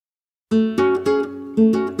We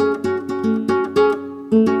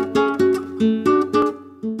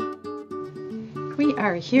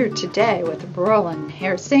are here today with Roland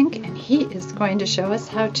Hairsink, and he is going to show us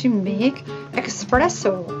how to make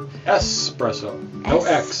espresso. Espresso. No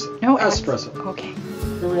X. No espresso. X. Okay.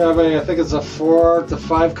 Here we have I think it's a 4 to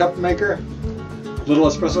 5 cup maker. Little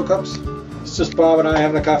espresso cups. It's just Bob and I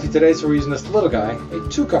having a coffee today, so we're using this little guy, a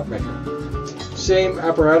 2 cup maker. Same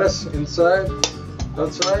apparatus inside,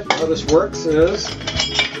 outside. How this works is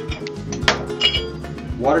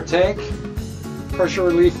water tank, pressure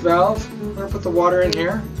relief valve. We're going to put the water in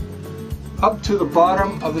here up to the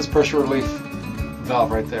bottom of this pressure relief valve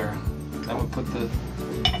right there. Then we'll put the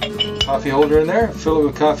coffee holder in there, fill it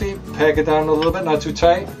with coffee, pack it down a little bit, not too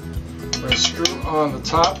tight. We're going to screw on the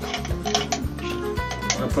top. We're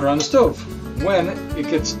going to put it on the stove. When it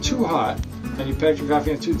gets too hot and you pack your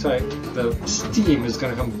coffee in too tight, the steam is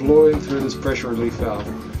going to come blowing through this pressure relief valve.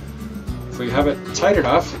 If we have it tight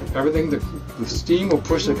enough, everything, the steam will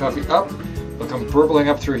push the coffee up. It'll come burbling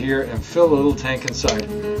up through here and fill the little tank inside.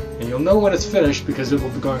 And you'll know when it's finished because it will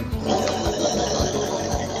be going.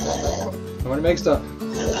 And when it makes the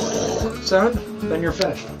sound, then you're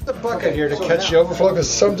finished. The bucket here to catch the overflow, because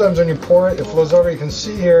sometimes when you pour it, it flows over. You can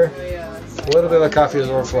see here a little bit of the coffee is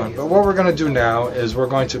overflowing. But what we're going to do now is we're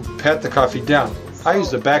going to pat the coffee down. I use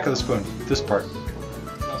the back of the spoon, this part.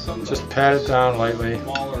 Just pat it down lightly.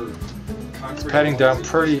 It's patting down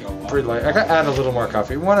pretty light. I got to add a little more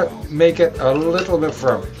coffee. We want to make it a little bit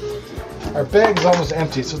firm. Our bag's almost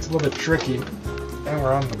empty, so it's a little bit tricky. And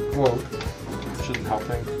we're on the boat, which isn't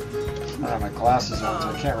helping. I don't have my glasses on, so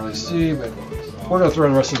I can't really see, but we're going to throw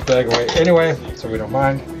the rest of this bag away anyway, so we don't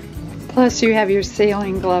mind. Plus you have your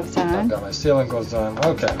sailing gloves on. I've got my sailing gloves on.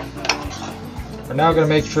 Okay. We're now going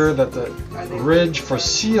to make sure that the ridge for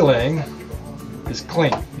sealing is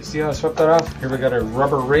clean. You see how I swept that off? Here we got a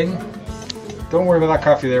rubber ring. Don't worry about that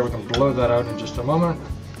coffee there. We can blow that out in just a moment.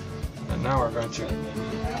 And now we're going to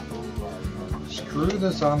screw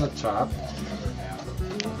this on the top.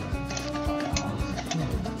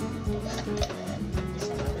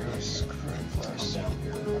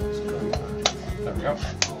 There we go.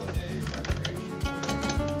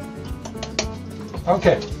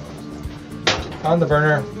 Okay. On the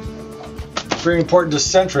burner. Very important to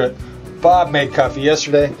center it. Bob made coffee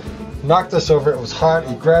yesterday. Knocked this over. It was hot.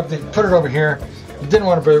 He grabbed it, put it over here. He didn't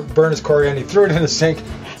want to burn his coriander. He threw it in the sink.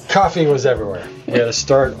 Coffee was everywhere. We had to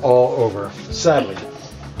start all over, sadly.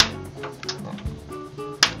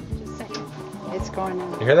 It's going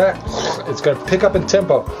in. You hear that? It's going to pick up in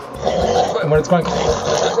tempo. And when it's going,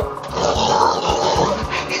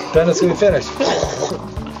 then it's going to be finished.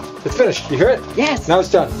 It's finished. You hear it? Yes. Now it's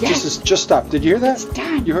done. Yes. Just stop. Did you hear that? It's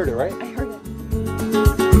done. You heard it, right?